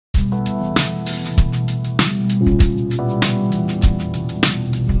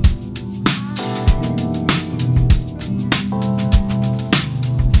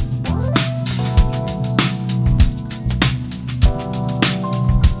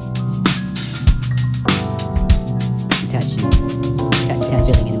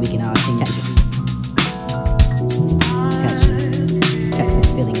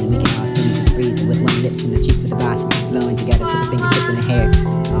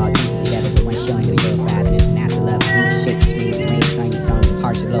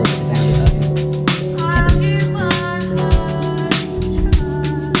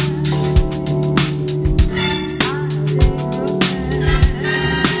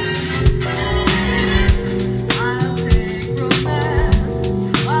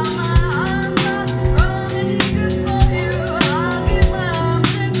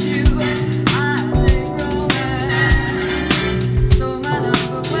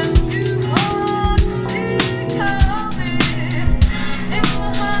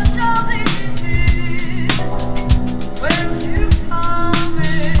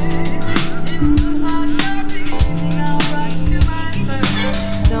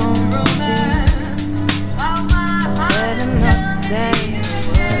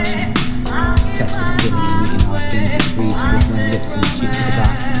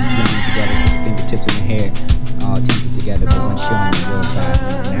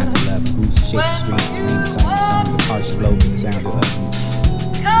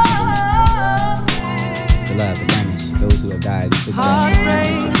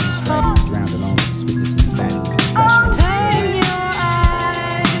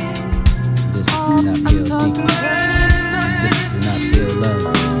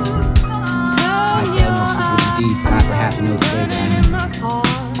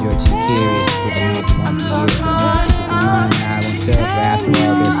You're too curious for the night to want to hear. The secrets of mine I won't tell, for after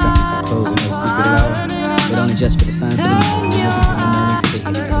all there's something supposed no secret at all. But only just for the sun, for the moon, for the heat,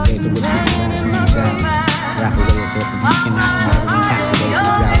 for the day for which we won't run out. Wrap away yourself and you cannot know everyone captivate the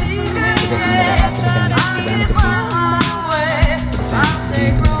drought. The best thing about after the bandit, surrounded the beat. For the sounds, the beat, for the noise, the mood continues to the sounds. Only for the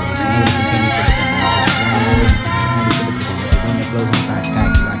people, the wind that blows inside the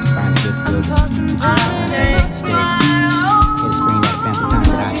pack, I can find a good field. The truth is untested and still. It is spring that spans some time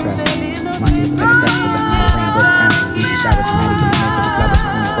that I trust. Market is like a dust with the eye of rainbow, the crown, the beat, the showers, the night, the made for the flowers,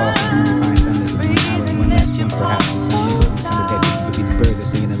 when you cross, and when you find Sundays, with 1 hour and one last jump, perhaps the sun will be Sunday, baby, you could be the bird that's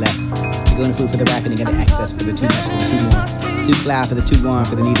singing the less. You're going to food for the rap and you got the access for the too much, for the too warm, too loud for the too warm,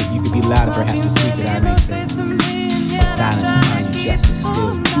 for the need that you could be louder, perhaps the sweet that I may say. The silence will find you just as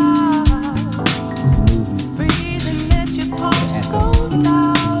still. The movement, the echo,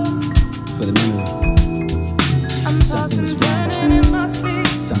 for the memory. Something is wrong,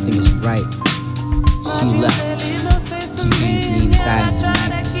 something is right. She left. She came to me in the silence of the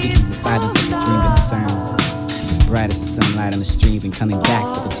night, speaking the silence of the dream of the sound. As bright as the sunlight on the stream, and coming back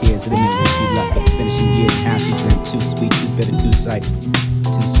for the tears of the memory she left at the finishing years. How she drank too sweet, too bitter, too sweet,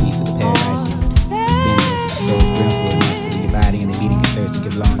 too sweet for the paradise. It's been there for the soul's brimful enough for the abiding and the beating and thirsting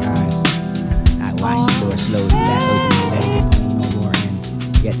of long eyes. I watched the door slowly back open and let it get on no more end.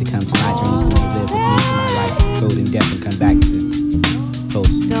 Yet to come to my dreams to live with me for my life, cold and death, and come back to the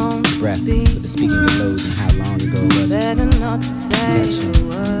post, the breath, with the speaking of lows and how long ago was it.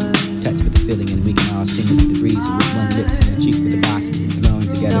 Touch with the feeling, and we can all sing with the breeze, with one lips and a cheek with the blossom, blowing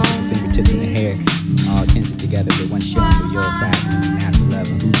together with the fingertips and the hair, all tinted together, but one showing for your back and after love,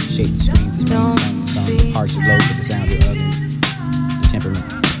 and who shape the strings, the spring, the sun, the song, the partial blows with the sound of others, the temperament,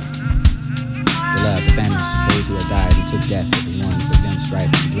 the love, the vanish, those who have died and took death for the one, for them strife,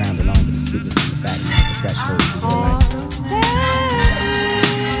 the ground alone with the sweetness and the fatness of the threshold of your life.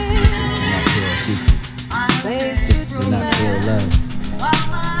 This is not real love.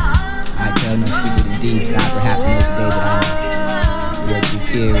 I tell no secret indeed, but I perhaps know today that I am. You're too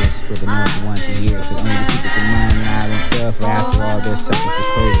curious for the north to want to hear, but only the secrets of mine and I won't tell, for after all there's something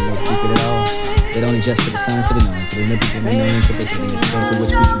supposed no secret at all. But only just for the sun, for the known, for the nipples and the name, for the hitting, the for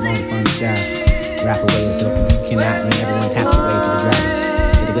which we can won't find a child. Wrap away is open, you cannot, and everyone taps away for the dragon.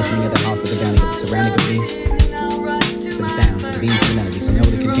 For the glistening of the heart, for the bounty of the surrounding of me, for the sounds, for the beams, for the melodies, and know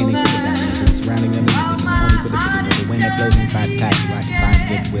the containing for the bounties, for the surrounding of me, only for the picking of the wind that blows inside the pack, I can find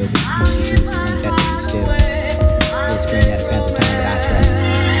goodwill, but the truth, untested and still. It is spring that spans some time that I trust.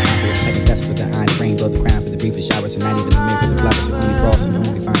 After the second dust for the eye, the rainbow, the crown for the briefest showers, and not even the made for the flowers, so when we cross, and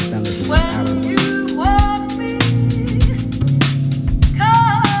only find sunless in 1 hour.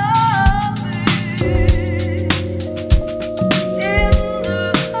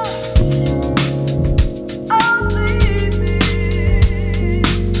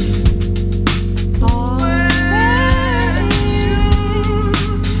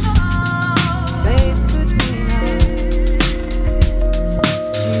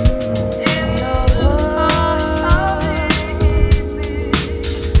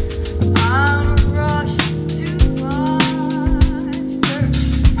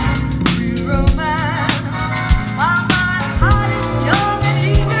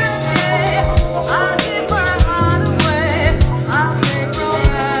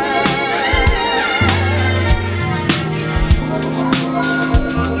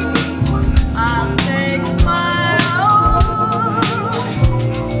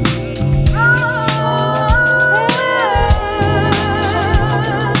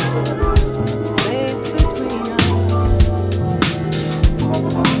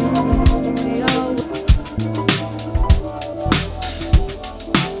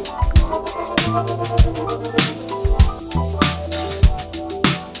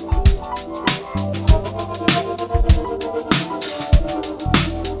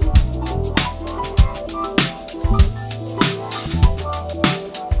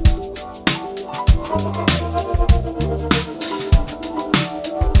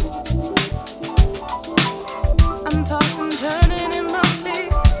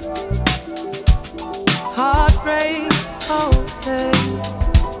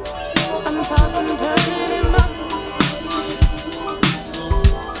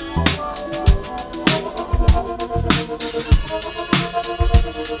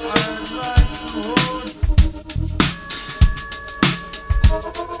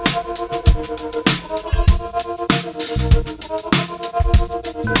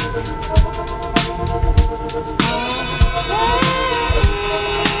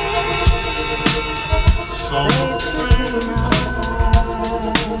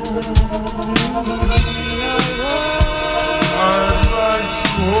 I'd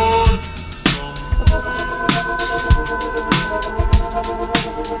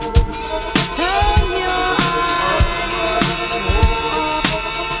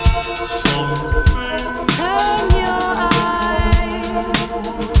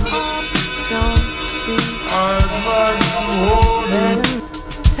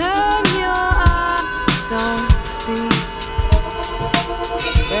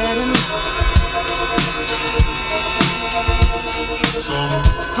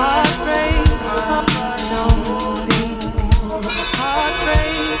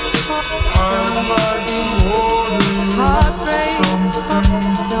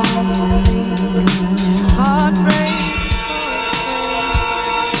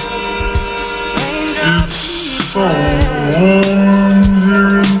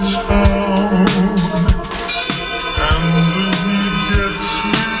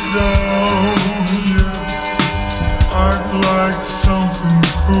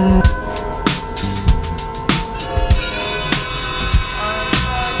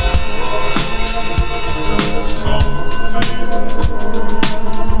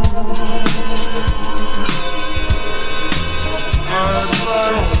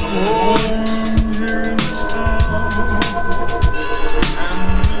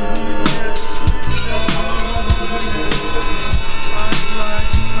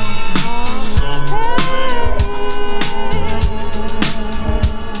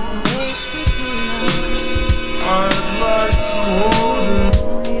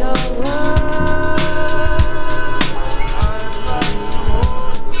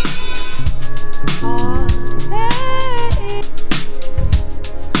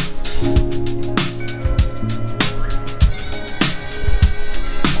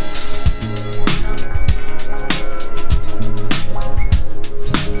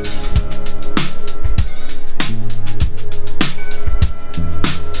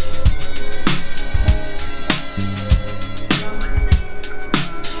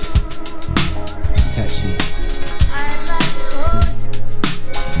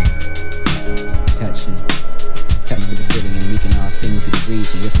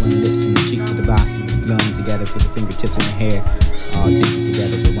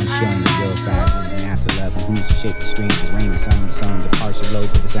shake the screams, the rain, the song, the partial low,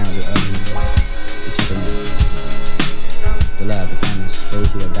 but the sound of the temperament, the love, the kindness, those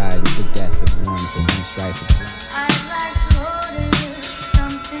who have died and took death for the one for one strife. I'd like to order you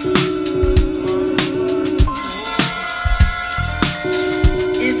something.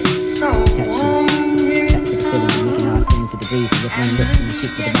 It's so warm here inside. Making all sing to the breeze with one lips and the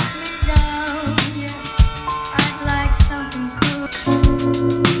cheek to the box. I'd like something cool.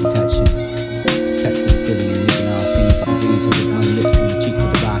 Touch with the feeling and making all sing to the breeze with one lips and the cheek to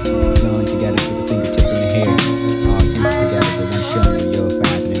the box. Blowing together to the fingertips and the hair, all tinted together the one showing your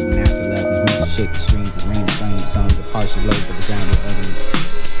fathoming and after love and who's to shake the strings, the rain, the song, the partial low, but the sound of the temperament,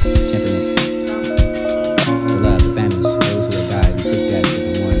 the love, the families, those who have died and took death for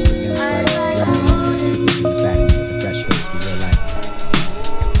the one for them strife, drown along the truth and the fatness of the fresh hopes of your life.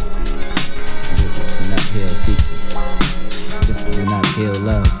 And this is an uphill secret. This is an uphill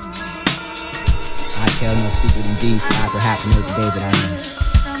love. I tell no secret indeed, for I perhaps know the day that I know.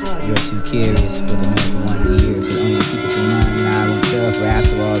 You're too curious for the number one to hear, for only keep it in mind, and I won't tell, for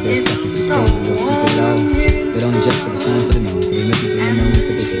after all there's something to say, you'll keep it low. But only just for the sun, for the moon, for the rivers and the moon,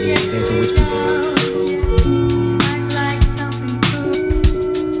 for the day for which people I'd like something cool.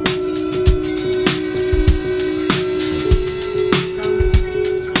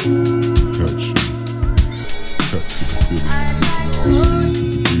 Touch with the feeling and making all sing to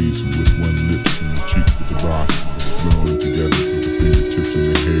the breeze with one lips and the cheek with the rock, blowing together to the fingertips and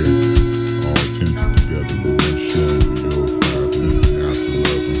the hair, all tinted together with one showing the your fathoming and after love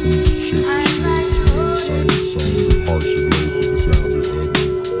and who's to shake the strings, rain, the song, the partial low for the sound of the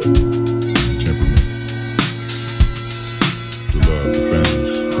temperament,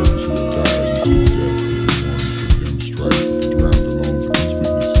 the love,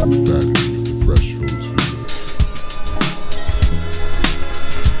 the families, those who have died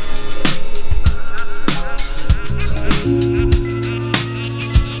and took death for the one for them strife, but the drowned alone for the sweetness and the fatness of the fresh hopes for you.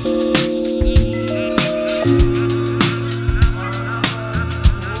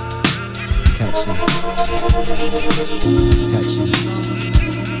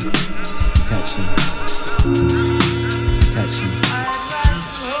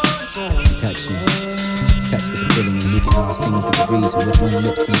 Touch with the feeling and we can all sing through the breeze with one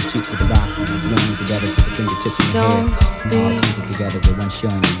lips and the cheek with the rock, blowing together to the fingertips and the hair, all tinted together with one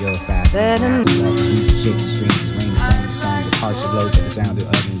showing of your fast. After love, the who's to shake the strings, the rain, the song, the partial low to the sound of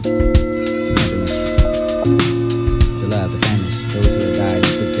the temperament, the love, the families, those who have died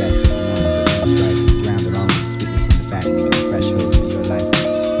and took death for the one for them strife, drowned along with the sweetness and the fattening and the fresh hopes of your life.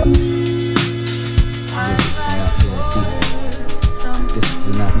 This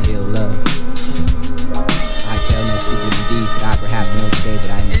is an uphill love. I tell no secret indeed, but I perhaps know the day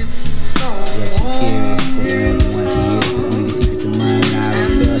that I know. You're too curious for the number one to hear, for only the secrets of mine, and I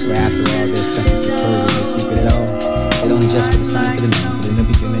won't tell, for after all there's something to close, no secret at all. But only just for the sun, for the moon, for the new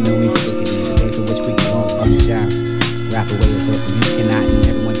people, and know me for thinking, the day for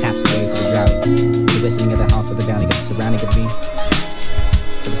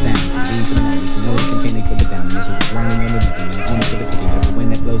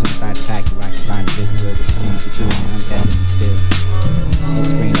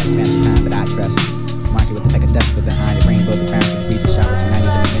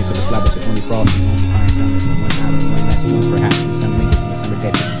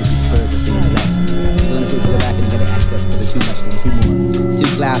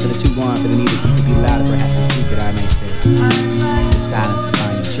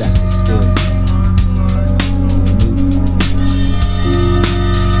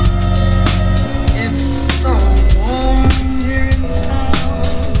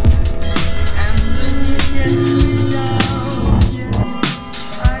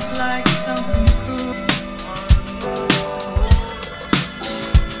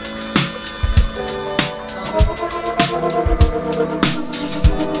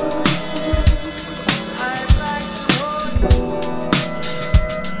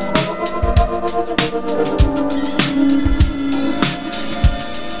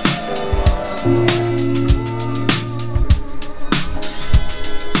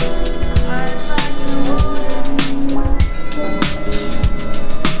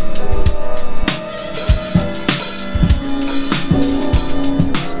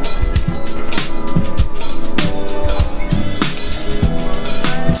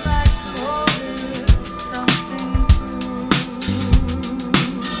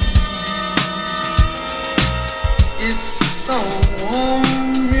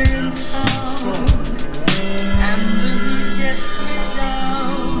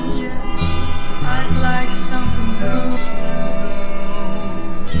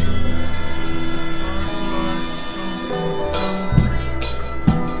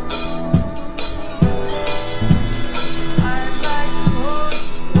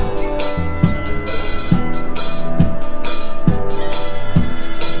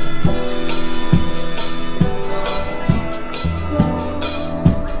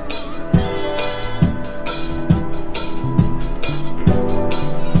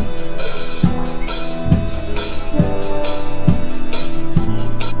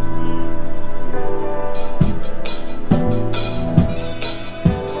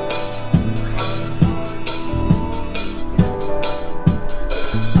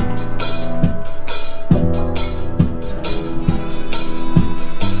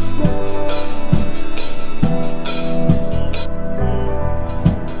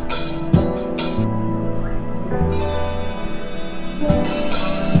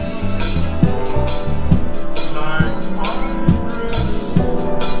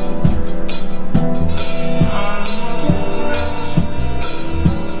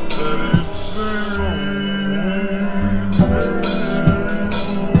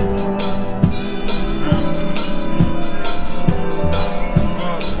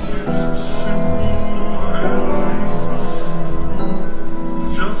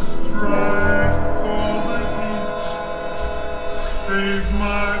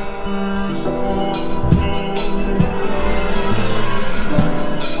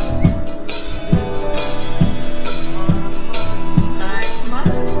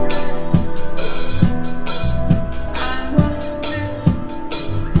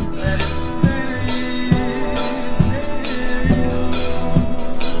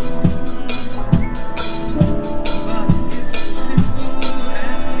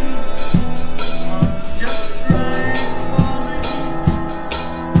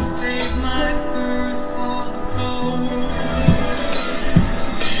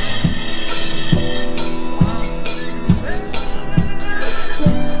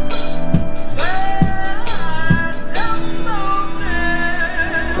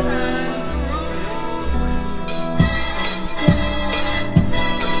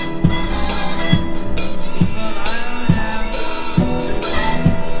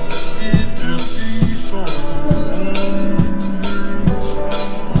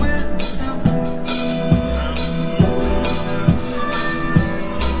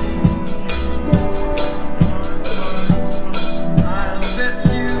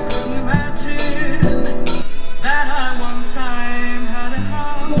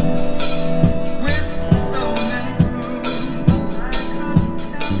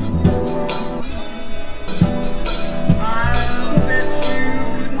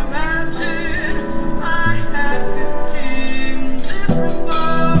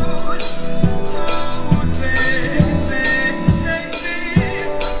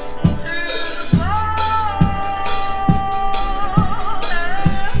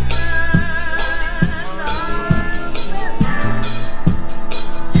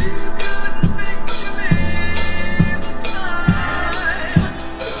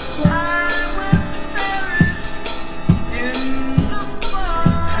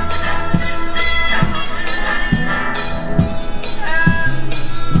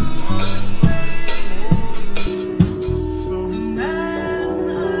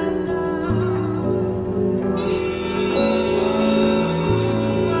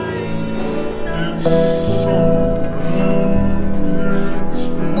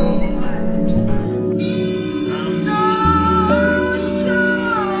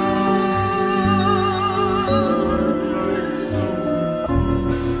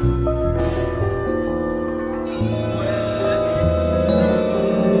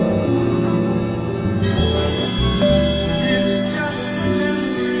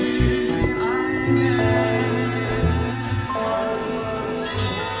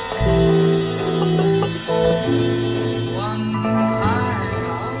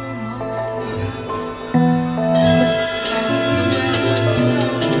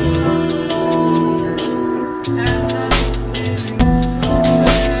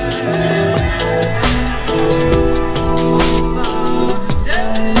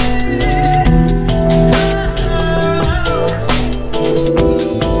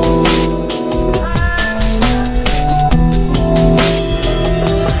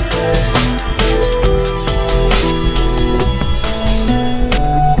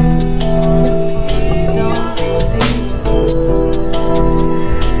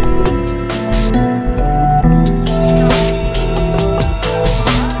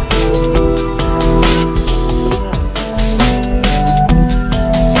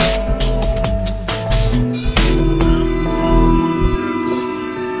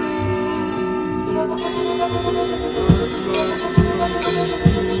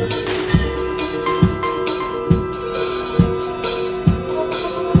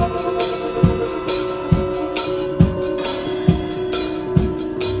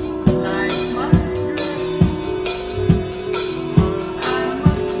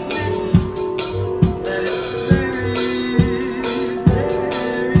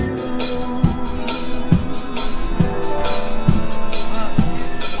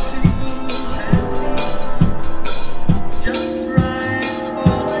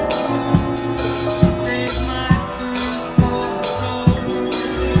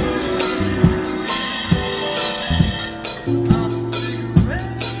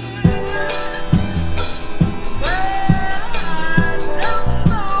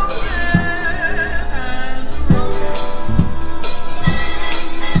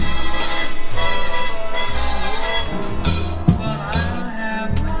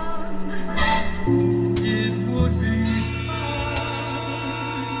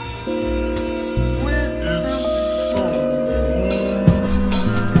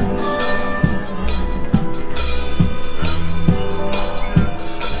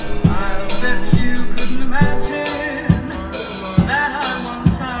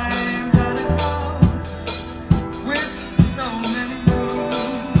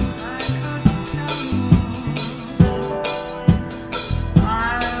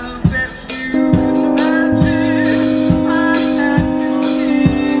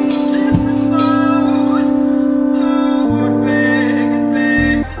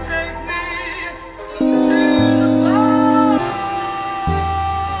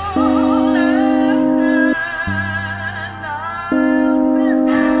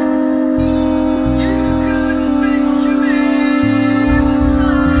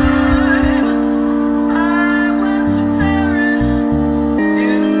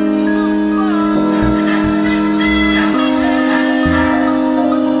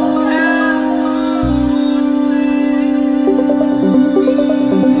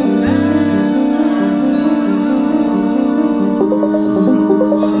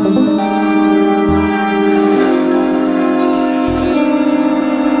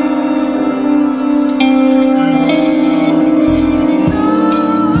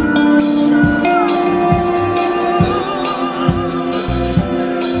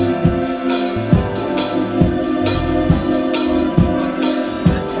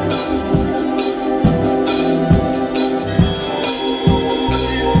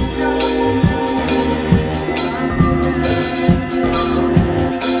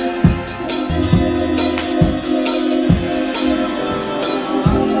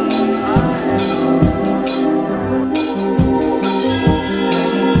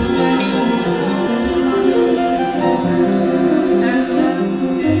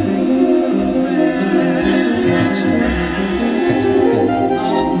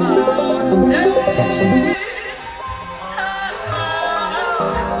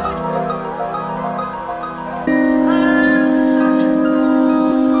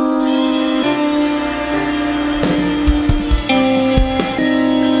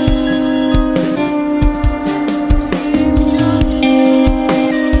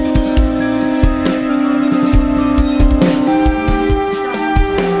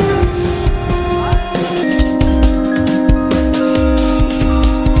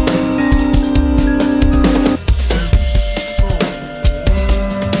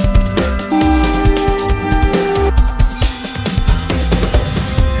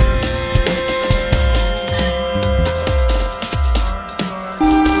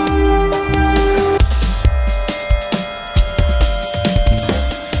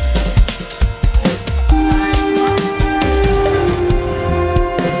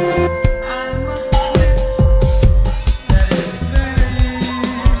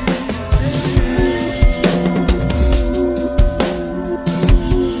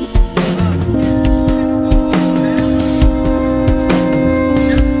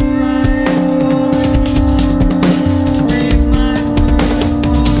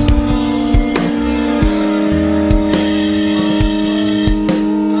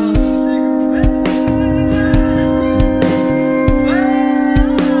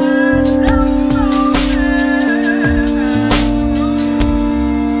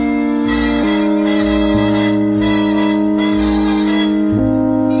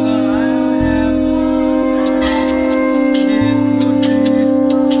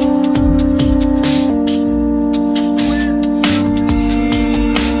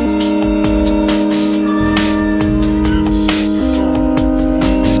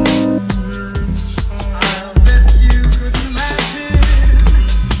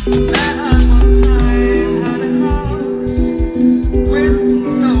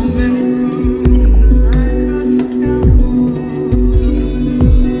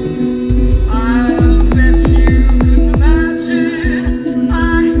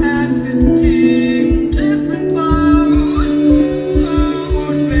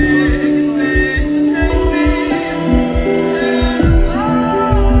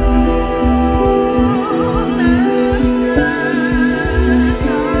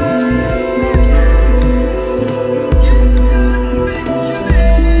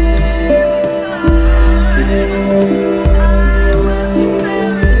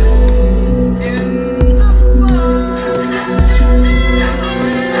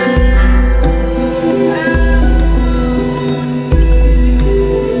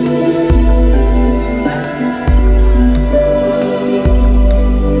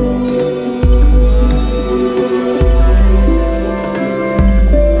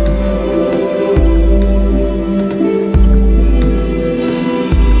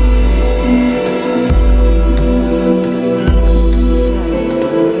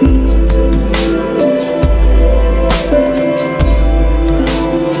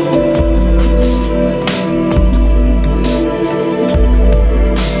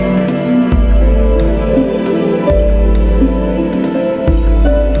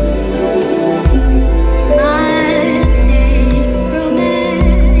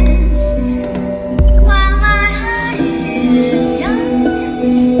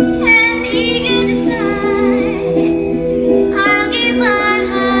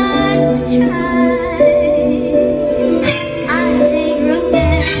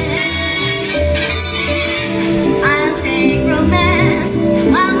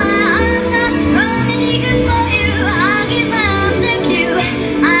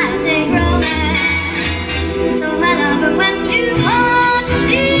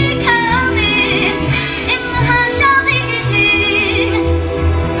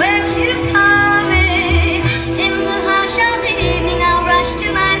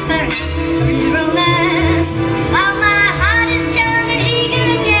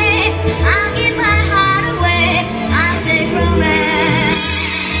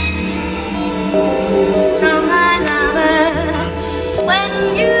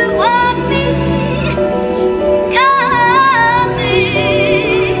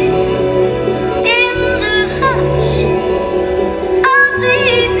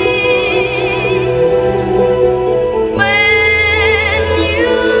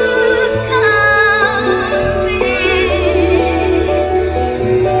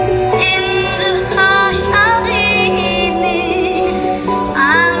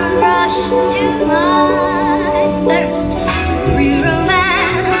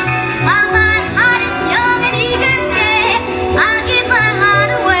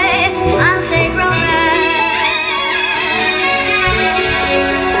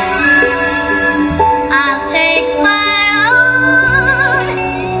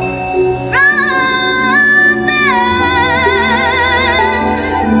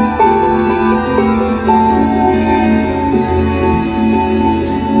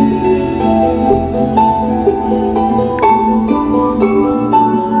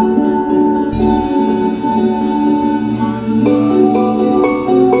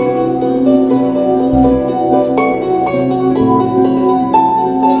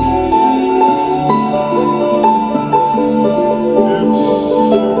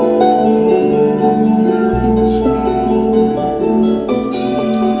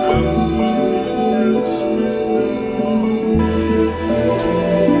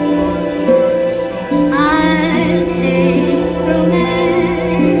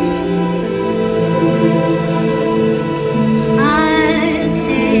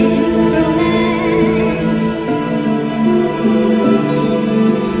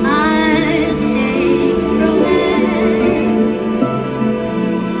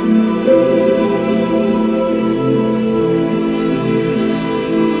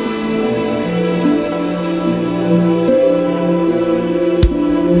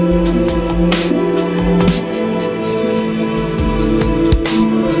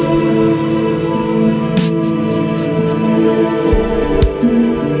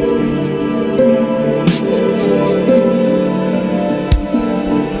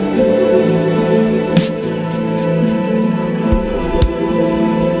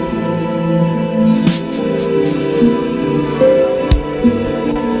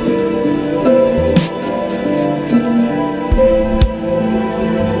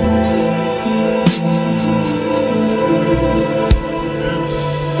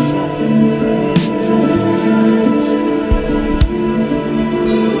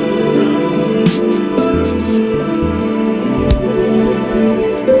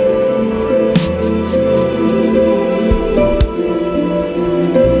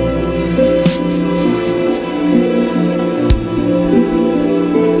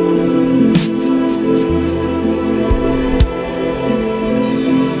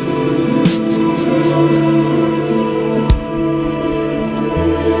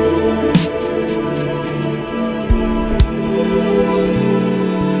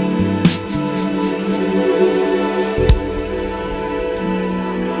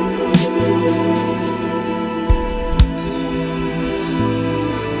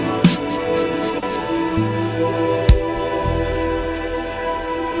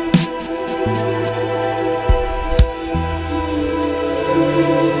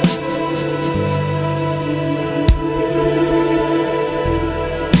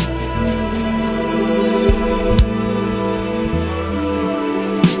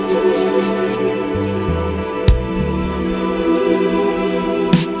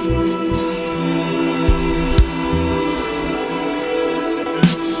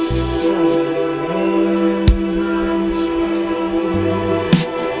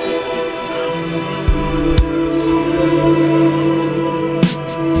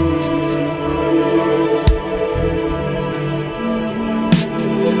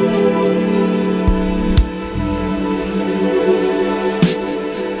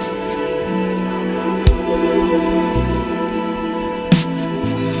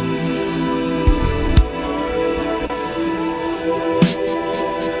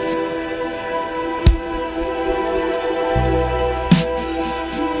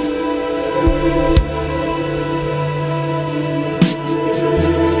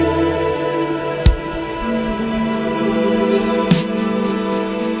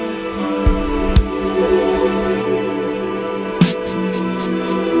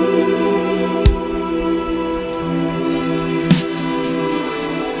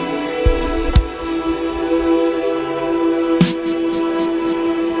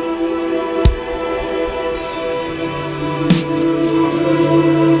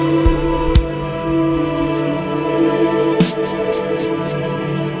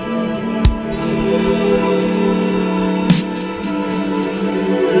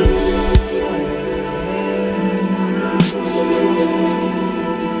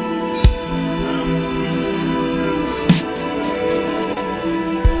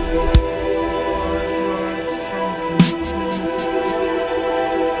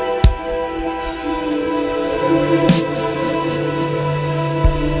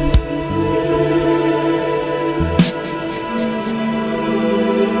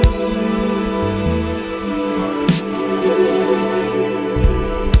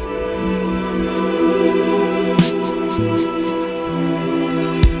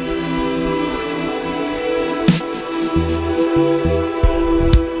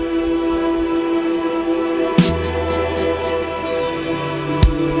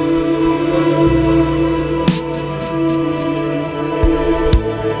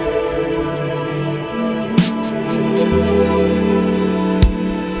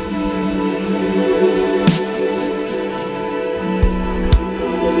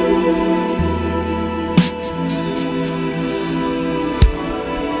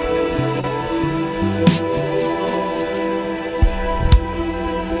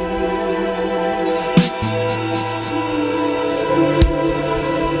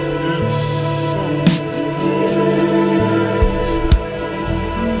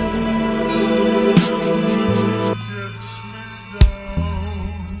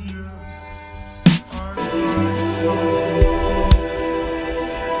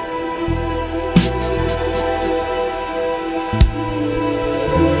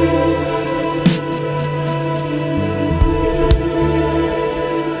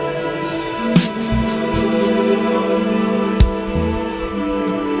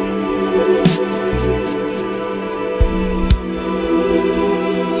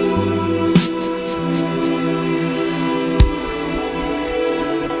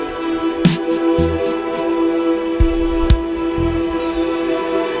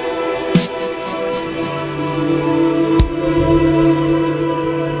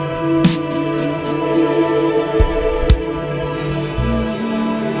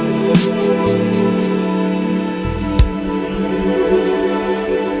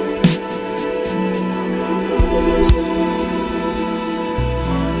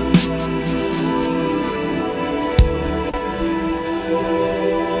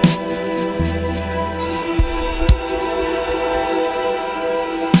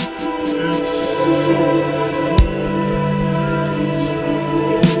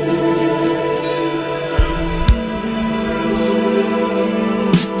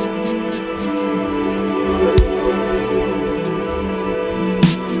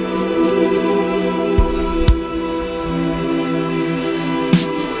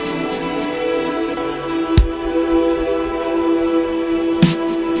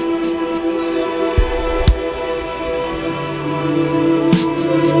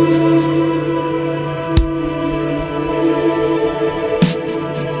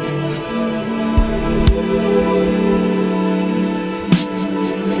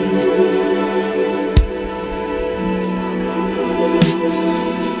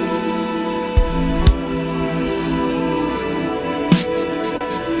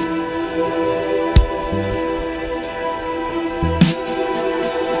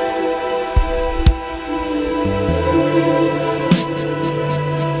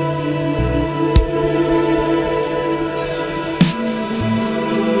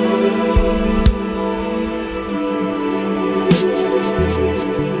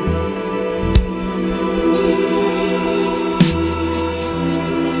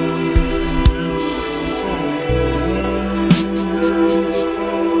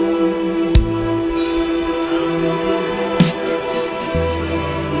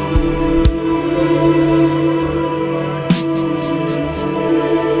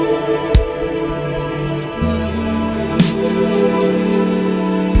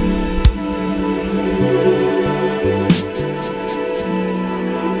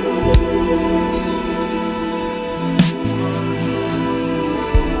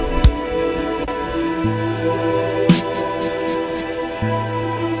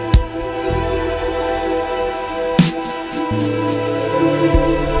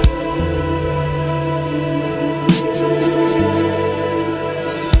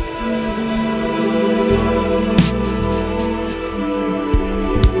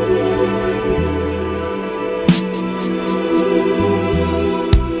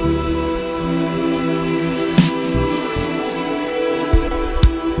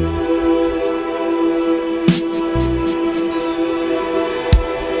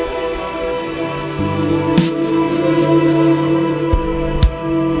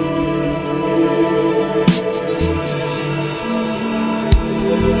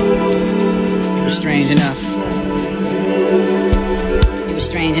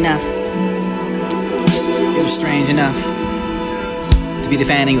Be the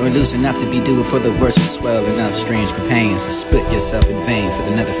fanning or loose enough to be doing for the worst and swell enough. Strange companions to split yourself in vain for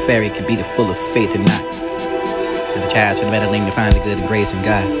another fairy could be the full of faith or not. To the child's for the meddling to find the good and grace in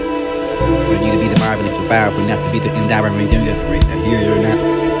God. For you to be the marvelous and powerful enough to be the endowment of here or not.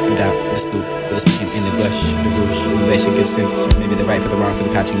 No doubt for the spook, for the speaking in the bush, the bush, the basic good sense. Or maybe the right for the wrong for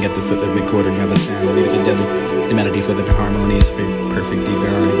the patching at the foot, the recorder, another sound. Maybe the devil, the melody for the harmonious, for perfect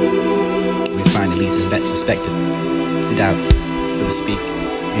divine. We find the least that suspected. The doubt. To speak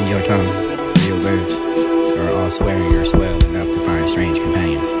in your tongue, real words, or all swearing or swell enough to find strange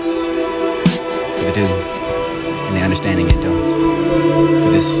companions. For the do, and the understanding it does.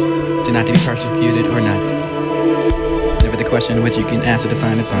 For this, do not to be persecuted or not. Never the question which you can answer to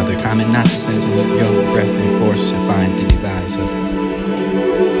find a father, common not to sense in your breath and force to find the devise of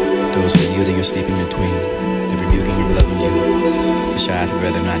those who are yielding or sleeping between, the rebuking or loving you, the shy to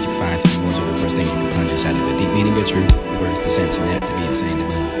whether or not you find some words or the worst thing you can plunge inside of the deep meaning of truth. Words, the sense, and that to be the same to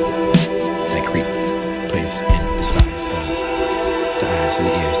me. That creep, place, and despise the eyes and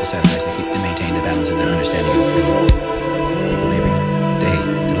the ears, the satellites that keep to maintain the balance and the understanding of the equilibrium. The hate,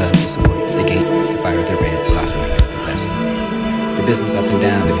 the love, the support, the gate, the fire, the red, blossoming, the blessing. The business up and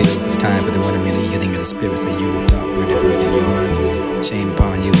down, the field for the time for the wondering and the yielding of the spirits that you thought were different than you. Shame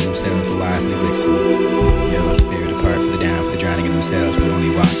upon you and themselves for why for the elixir. Your spirit apart for the down, for the drowning of themselves, but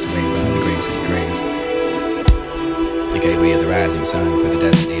only washed away by the grace of the graves. The gateway of the rising sun for the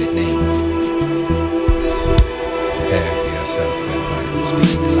designated name. Prepare yourself for one who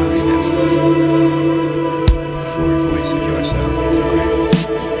speaks the line that will. For a voice of yourself in the ground.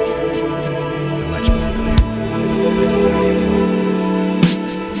 The much more clear as a body of water.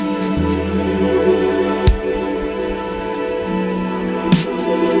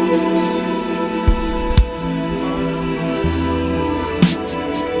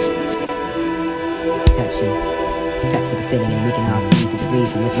 Touch with the feeling and we can all sing through the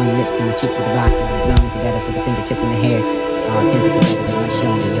breeze. And with one lips and the cheek with the blossom and blowing together for the fingertips and the hair. All tinted together with one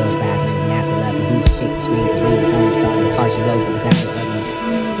showing in your vibe and an after love. And who's to shake the screen as rain, the sun, the salt, and the harsh and low for the sound of the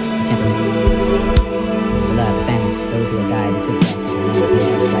temperament. The love, the families, those who have died and took death. And the moment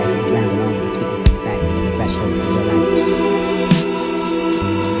for the strife and the drowned along with the sweetness and the fact and the thresholds of your life.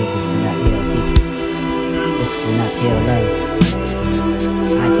 This is an uphill secret. This is an uphill love.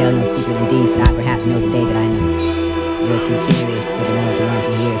 I tell no secret indeed, for I perhaps know the day that I know. You're too curious for the know to want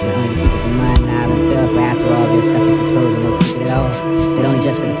to hear. For the only secret of mine that I won't tell. For after all, there's something supposed and no secret at all. But only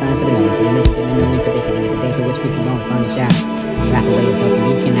just for the sun, for the knowing, for the knowing, for the knowing, for the hitting of the day for which we can long for the shout. Wrap away is open,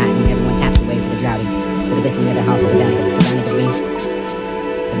 you cannot, and everyone taps away for the droughty. For the whistling of the heart, for the bounding of the surrounding of the ring.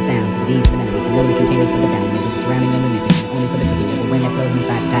 For the sounds, for the deeds, for the melodies, and nobody containing for the boundaries of the surrounding of the nipping. Only for the picking of the wind that blows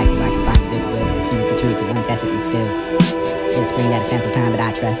inside the pack. If I can find the good will, the truth, the untested and still. It's spring that is phantom time, but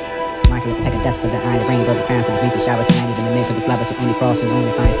I trust. Marking with a peck of dust for the iron, the rainbow, the crown for the brief, the showers, the 90s, and the mid for the flowers who only frost and only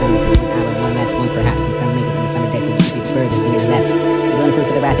find summers. And 1 hour, one last one, perhaps from some link in the summer day for you to be the bird that's singing the less. The golden fruit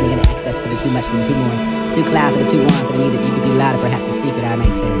for the rapping, and the excess for the too much and the too warm. Too cloud for the too warm, for the need that you could be louder, perhaps a secret I may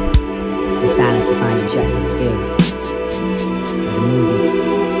say. The silence will find you just as still. For the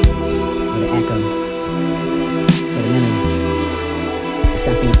movement, for the echo, for the memory. For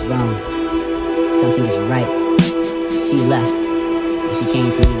something is wrong, something is right. She left, and she came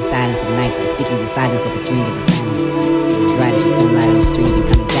to me in the silence of the night, speaking the silence of the dream of the sound. As bright as the sunlight on the street, and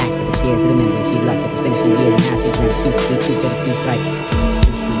coming back for the tears of the memory she left with the finishing years, and how she dreamt too sweet, too bitter, too slight.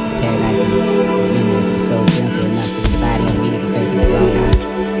 Too sweet for paradise, and as memories of the soul brimful enough for the body and immediately thirsting the wrong eyes.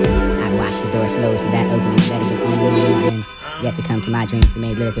 I watch the door close with that opening, letting it on and yet to come to my dreams that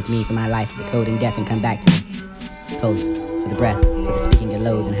may live with me for my life, for the cold and death, and come back to me. Pulse, for the breath, for the speaking of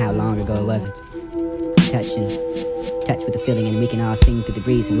lows, and how long ago was it? Touch with the feeling, and we can all sing through the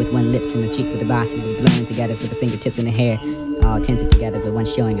breeze, and with one lips in the cheek, with the blossom, with blowing together, for the fingertips in the hair, all tinted together, but one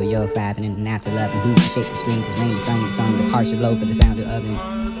showing of your vibe, and after love, and who can shake the stream, cause rain the song, the song, the harsh and low, for the sound of oven,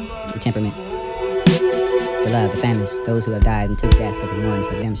 the temperament, the love, the families, those who have died and took death, for the one,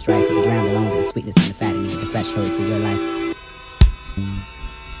 for them strife, for the ground alone, for the sweetness and the fattening, the thresholds for your life.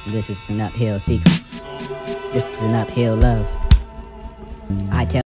 This is an uphill secret. This is an uphill love. I tell